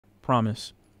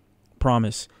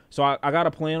Promise. So I got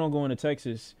a plan on going to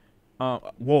Texas.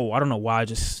 Whoa, I don't know why I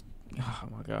just... Oh,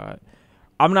 my God.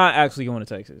 I'm not actually going to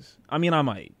Texas. I mean, I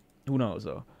might. Who knows,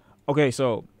 though? Okay,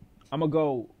 so I'm going to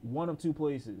go one of two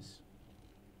places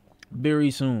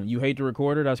very soon. You hate the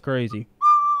recorder? That's crazy.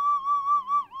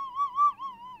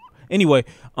 Anyway,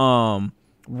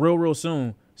 real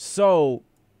soon. So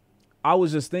I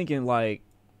was just thinking, like,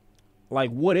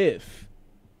 what if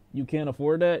you can't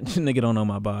afford that? Nigga don't know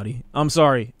my body. I'm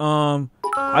sorry.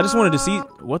 I just wanted to see...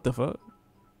 What the fuck?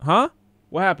 Huh?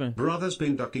 What happened? Brother's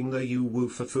been ducking the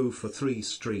you-woo-for-foo for 3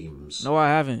 streams. No, I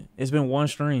haven't. It's been 1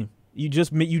 stream. You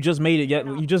just made it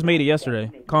you just made it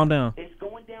yesterday. Calm down.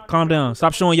 Calm down.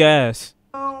 Stop showing your ass.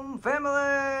 Family!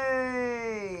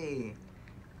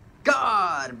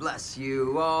 God bless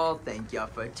you all. Thank y'all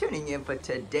for tuning in for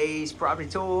today's property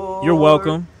tour. You're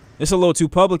welcome. It's a little too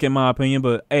public in my opinion,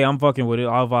 but hey, I'm fucking with it.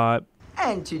 I'll vibe.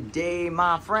 And today,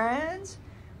 my friends,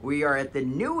 we are at the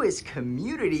newest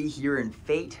community here in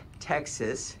Fate,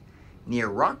 Texas, near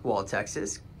Rockwall,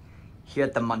 Texas. Here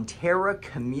at the Montera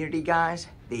community, guys.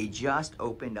 They just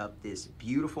opened up this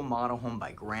beautiful model home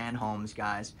by Grand Homes,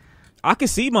 guys. I can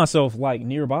see myself like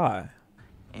nearby.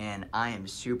 And I am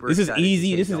super excited. This is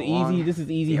easy. This is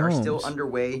easy. They homes. are still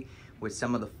underway with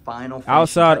some of the final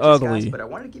outside touches, ugly. Guys, but I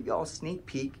wanted to give you all a sneak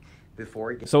peek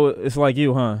before it gets... So it's like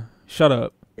you, huh? Shut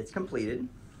up. It's completed.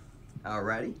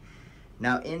 Alrighty.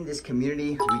 Now in this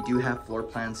community, we do have floor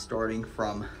plans starting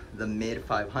from the mid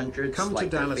 500s. Come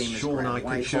like to Dallas, Shawn. I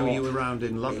can show you around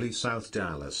in lovely South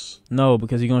Dallas. No,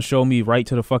 because you're gonna show me right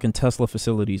to the fucking Tesla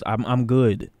facilities. I'm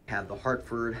good. Have the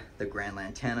Hartford, the Grand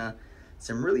Lantana,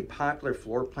 some really popular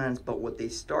floor plans, but what they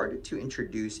started to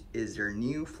introduce is their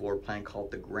new floor plan called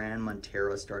the Grand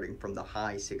Montera, starting from the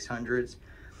high 600s.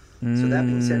 So that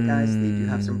being said, guys, they do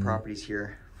have some properties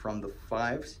here from the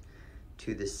 5s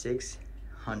to the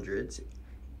 600s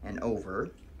and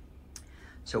over.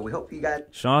 So we hope you guys...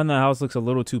 Shawn, the house looks a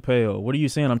little too pale. What are you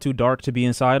saying? I'm too dark to be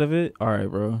inside of it? All right,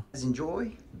 bro.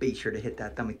 Enjoy. Be sure to hit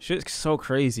that shit's so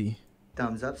crazy.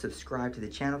 Thumbs up. Subscribe to the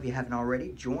channel if you haven't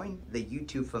already. Join the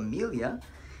YouTube familia.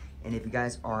 And if you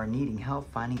guys are needing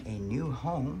help finding a new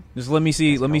home... Just let me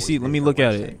see. Let me look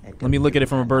at it. Let me look at it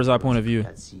from a bird's eye point of view.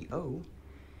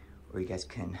 Or you guys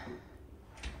can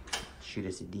shoot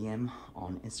us a DM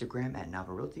on Instagram at Nava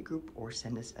Realty Group or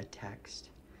send us a text.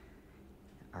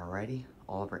 Alrighty,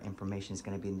 all of our information is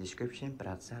going to be in the description, but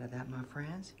outside of that, my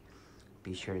friends,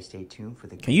 be sure to stay tuned for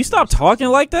the... Can you stop talking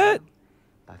like that?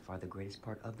 By far the greatest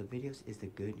part of the videos is the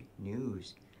good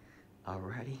news.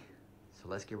 Alrighty, so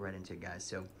let's get right into it, guys.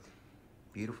 So,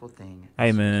 beautiful thing.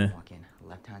 Hey, man. Walk in,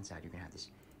 left-hand side, you're going to have this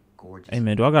gorgeous... Hey,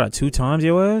 man, do I got it 2 times,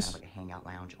 yo ass? Like a hangout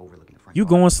lounge overlooking the front you yard.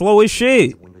 going slow as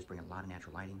shit. The windows bring a lot of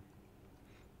natural lighting.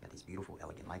 You got these beautiful,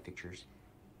 elegant light fixtures.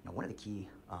 Now, one of the key...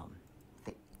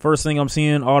 First thing I'm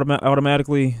seeing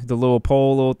automatically the little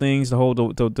pole, little things to hold the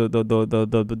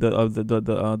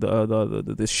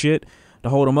shit to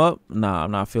hold them up. Nah,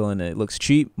 I'm not feeling it. It looks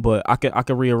cheap, but I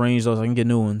could rearrange those. I can get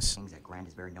new ones. Things that Grand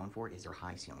is very known for is their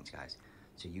high ceilings, guys.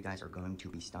 So you guys are going to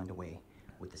be stunned away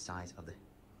with the size of the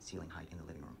ceiling height in the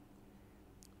living room.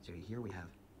 So here we have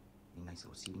a nice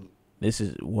little seating. This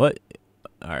is what?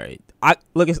 All right.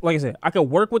 Like I said, I could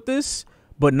work with this,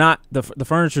 but not the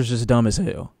furniture's just dumb as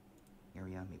hell.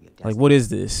 Like, what is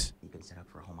this? You can set up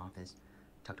for a home office,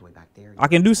 tucked away back there. I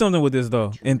can do something with this,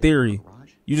 though, in theory.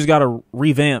 You just got to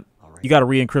revamp. You got to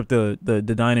re-encrypt the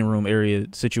dining room area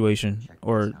situation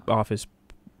or office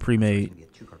pre-made.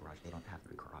 They don't have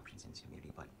 3-car options in this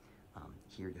community, but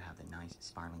here you have the nice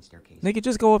spiraling staircase. Nigga,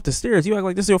 just go up the stairs. You act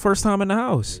like this is your first time in the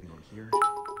house.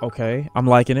 Okay, I'm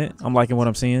liking it. I'm liking what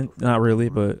I'm seeing. Not really,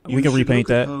 but we can repaint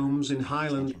that. Homes in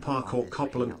Highland Park or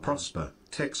Copeland Prosper.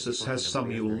 Texas has some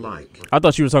you'll like. I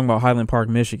thought you were talking about Highland Park,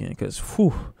 Michigan, because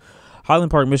Highland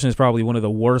Park, Michigan is probably one of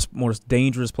the worst, most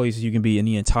dangerous places you can be in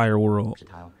the entire world.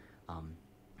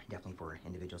 Definitely for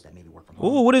individuals that maybe work from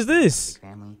home. Ooh, what is this?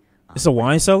 It's a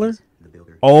wine cellar?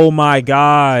 Oh my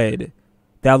God.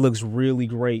 That looks really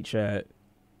great, chat.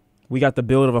 We got the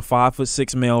build of a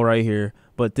 5'6" male right here,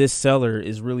 but this cellar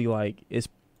is really like, it's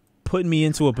putting me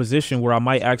into a position where I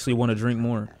might actually want to drink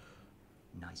more.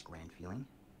 Nice grand feeling.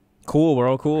 Cool,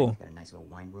 bro, cool. Got a nice little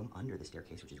wine room under the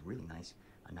staircase, which is really nice.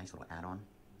 A nice little add-on.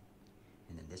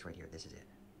 And then this right here, this is it.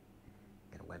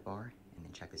 Got a wet bar, and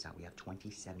then check this out. We have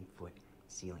 27-foot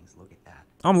ceilings. Look at that.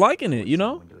 I'm liking it, you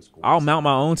know? I'll mount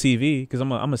my own TV because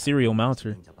I'm a serial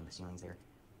mounter.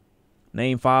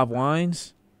 Name 5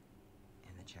 wines.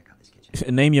 And then check out this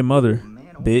kitchen. Name your mother,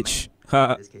 bitch.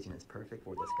 This kitchen is perfect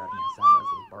for discussing salads,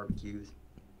 barbecues.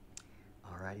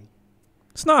 Alrighty.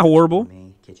 It's not horrible.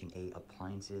 KitchenAid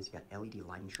appliances. Got LED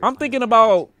lighting. I'm thinking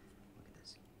about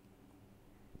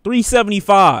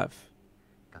 $375.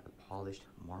 Got the polished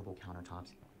marble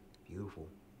countertops. Beautiful,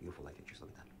 beautiful light fixtures. Look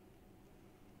at that.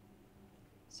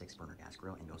 6-burner gas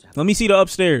grill, and you also have. Let me see the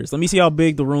upstairs. Let me see how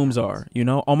big the rooms are. You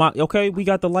know, okay, we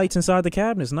got the lights inside the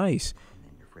cabinets. Nice. And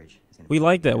then your fridge is gonna We be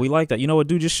like that. We like that. You know what,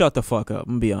 dude? Just shut the fuck up.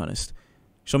 I'm gonna be honest.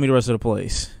 Show me the rest of the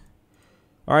place.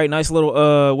 All right, nice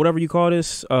little whatever you call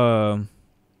this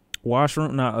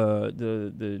washroom. Not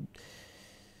the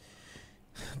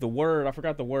word. I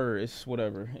forgot the word. It's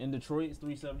whatever. In Detroit, it's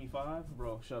 $375.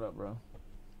 Bro, shut up, bro.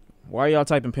 Why are y'all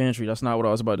typing pantry? That's not what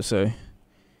I was about to say.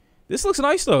 This looks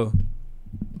nice though.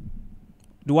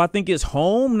 Do I think it's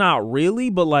home? Not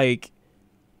really, but like,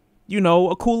 you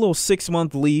know, a cool little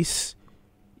 6-month lease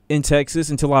in Texas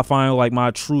until I find like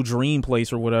my true dream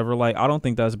place or whatever. Like, I don't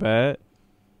think that's bad.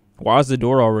 Why is the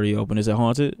door already open? Is it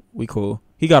haunted? We cool.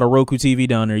 He got a Roku TV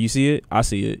down there. You see it? I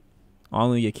see it.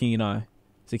 Only a keen eye.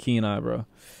 It's a keen eye, bro.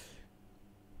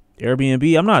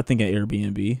 Airbnb? I'm not thinking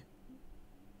Airbnb.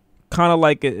 Kind of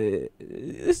like,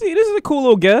 this is a cool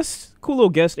little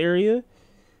guest area.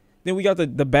 Then we got the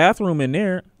bathroom in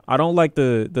there. I don't like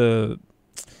the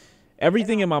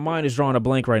everything in my mind is drawing a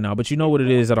blank right now, but you know what it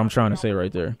is that I'm trying to say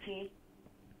right there.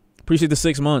 Appreciate the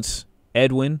 6 months.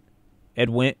 Edwin,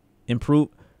 improve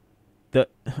the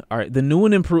all right, the new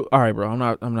one improve. All right, bro.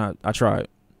 I'm not I tried.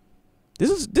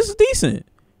 This is decent.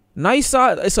 Nice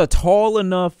size. It's a tall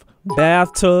enough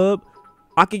bathtub.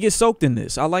 I could get soaked in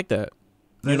this. I like that.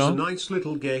 There's a nice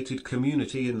little gated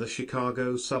community in the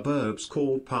Chicago suburbs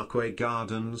called Parkway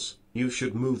Gardens. You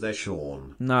should move there,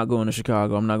 Shawn. Not going to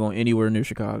Chicago. I'm not going anywhere near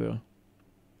Chicago.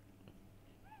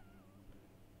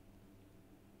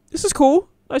 This is cool.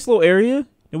 Nice little area.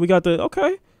 And we got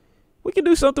okay. We can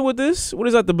do something with this. What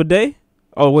is that, the bidet?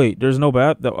 Oh, wait. There's no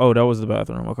bath. Oh, that was the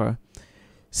bathroom. Okay.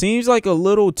 Seems like a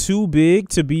little too big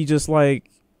to be just like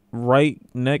right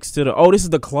next to the... Oh, this is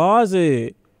the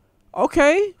closet.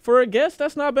 Okay, for a guest,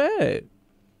 that's not bad.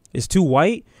 It's too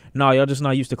white? Nah, y'all just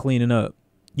not used to cleaning up.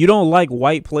 You don't like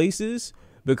white places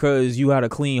because you had to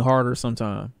clean harder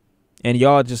sometime. And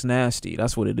y'all just nasty.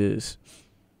 That's what it is.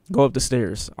 Go up the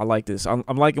stairs. I like this. I'm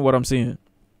liking what I'm seeing.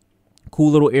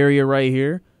 Cool little area right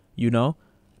here, you know.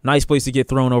 Nice place to get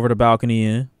thrown over the balcony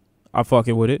in. I'm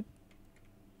fucking with it.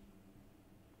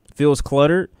 Feels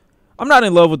cluttered. I'm not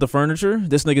in love with the furniture.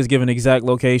 This nigga's giving exact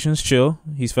locations. Chill.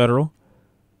 He's federal.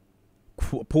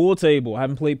 Pool table. I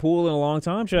haven't played pool in a long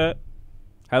time, chat.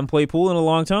 Haven't played pool in a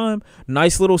long time.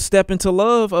 Nice little step into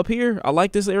love up here. I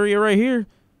like this area right here.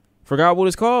 Forgot what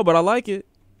it's called, but I like it.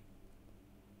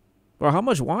 Bro, how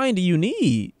much wine do you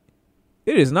need?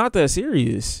 It is not that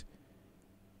serious.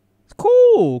 It's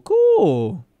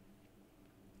cool.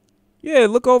 Yeah,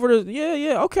 look over the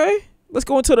yeah, okay. Let's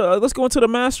go into the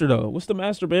master though. What's the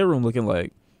master bedroom looking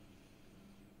like?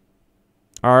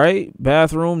 All right,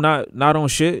 bathroom not on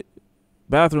shit.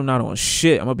 Bathroom not on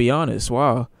shit. I'm gonna be honest.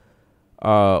 Wow.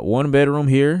 1 bedroom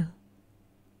here.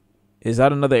 Is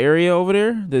that another area over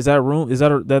there? Is that room? Is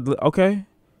that okay?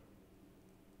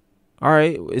 All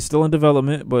right, it's still in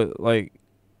development, but like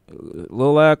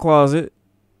little ass closet.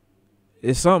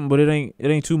 It's something, but it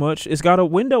ain't too much. It's got a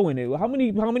window in it. How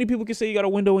many people can say you got a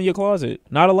window in your closet?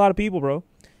 Not a lot of people, bro.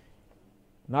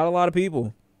 Not a lot of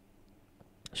people.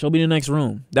 Show me the next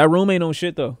room. That room ain't on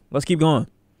shit though. Let's keep going.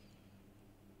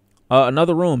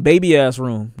 Another room, baby ass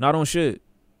room, not on shit.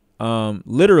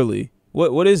 Literally,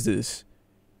 what is this?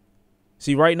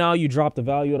 See, right now you drop the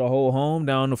value of the whole home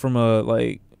down from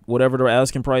like whatever the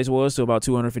asking price was to about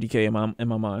 $250K in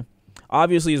my mind.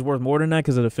 Obviously, it's worth more than that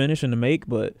because of the finish and the make.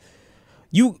 But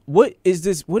what is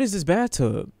this? What is this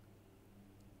bathtub?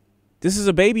 This is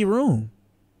a baby room.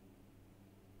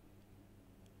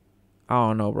 I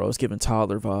don't know, bro. It's giving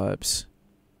toddler vibes,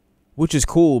 which is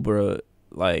cool, bro.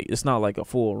 Like, it's not like a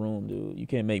full room, dude. You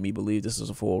can't make me believe this is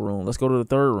a full room. Let's go to the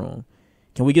third room.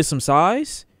 Can we get some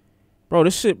size? Bro,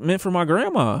 this shit meant for my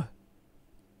grandma.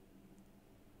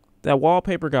 That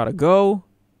wallpaper gotta go.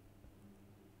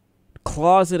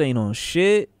 Closet ain't on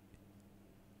shit.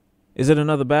 Is it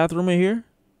another bathroom in here?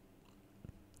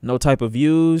 No type of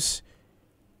views.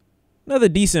 Another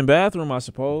decent bathroom, I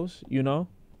suppose, you know.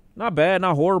 Not bad,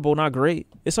 not horrible, not great.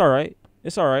 It's all right.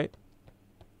 It's all right.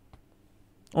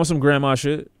 On some grandma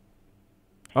shit.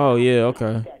 Oh, yeah,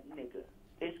 okay.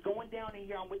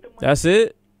 That's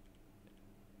it?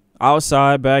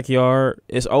 Outside, backyard.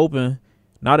 It's open.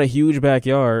 Not a huge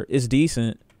backyard. It's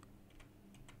decent.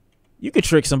 You could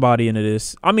trick somebody into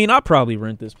this. I mean, I'd probably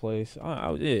rent this place.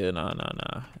 Yeah,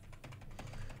 nah.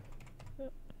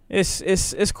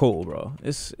 It's cool, bro.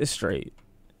 It's straight.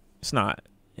 It's not.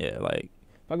 Yeah, like,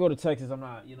 if I go to Texas, I'm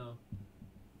not, you know.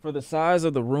 For the size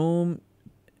of the room,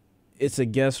 it's a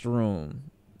guest room.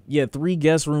 Yeah, 3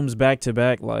 guest rooms back to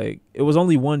back. Like, it was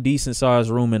only one decent sized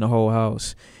room in the whole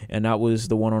house, and that was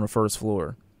the one on the first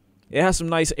floor. It has some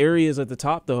nice areas at the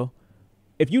top though.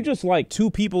 If you just like 2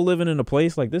 people living in a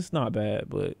place, like, this is not bad,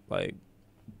 but like,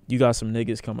 you got some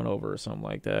niggas coming over or something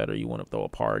like that, or you want to throw a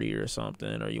party or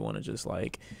something, or you want to just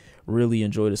like really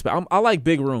enjoy the space. I like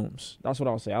big rooms. That's what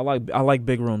I'll say. I like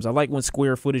big rooms. I like when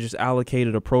square footage is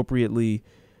allocated appropriately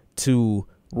to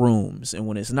rooms, and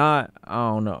when it's not,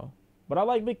 I don't know. But I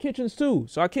like big kitchens too,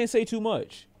 so I can't say too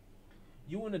much.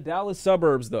 You in the Dallas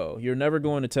suburbs though. You're never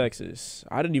going to Texas.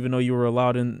 I didn't even know you were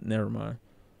allowed in. Never mind.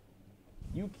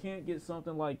 You can't get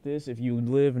something like this if you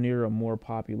live near a more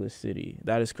populous city.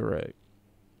 That is correct.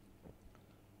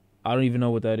 I don't even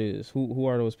know what that is. Who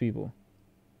are those people?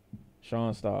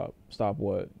 Shawn, stop. Stop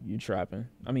what? You trapping.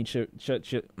 I mean, shit.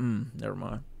 Never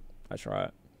mind. I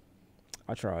tried.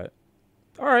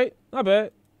 All right. Not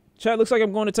bad. Chat, looks like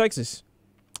I'm going to Texas.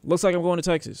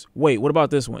 Wait, what about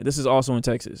this one? This is also in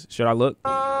Texas. Should I look?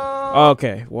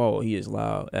 Okay. Whoa, he is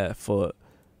loud at foot.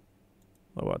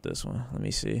 What about this one? Let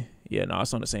me see. Yeah, no,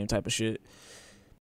 it's on the same type of shit.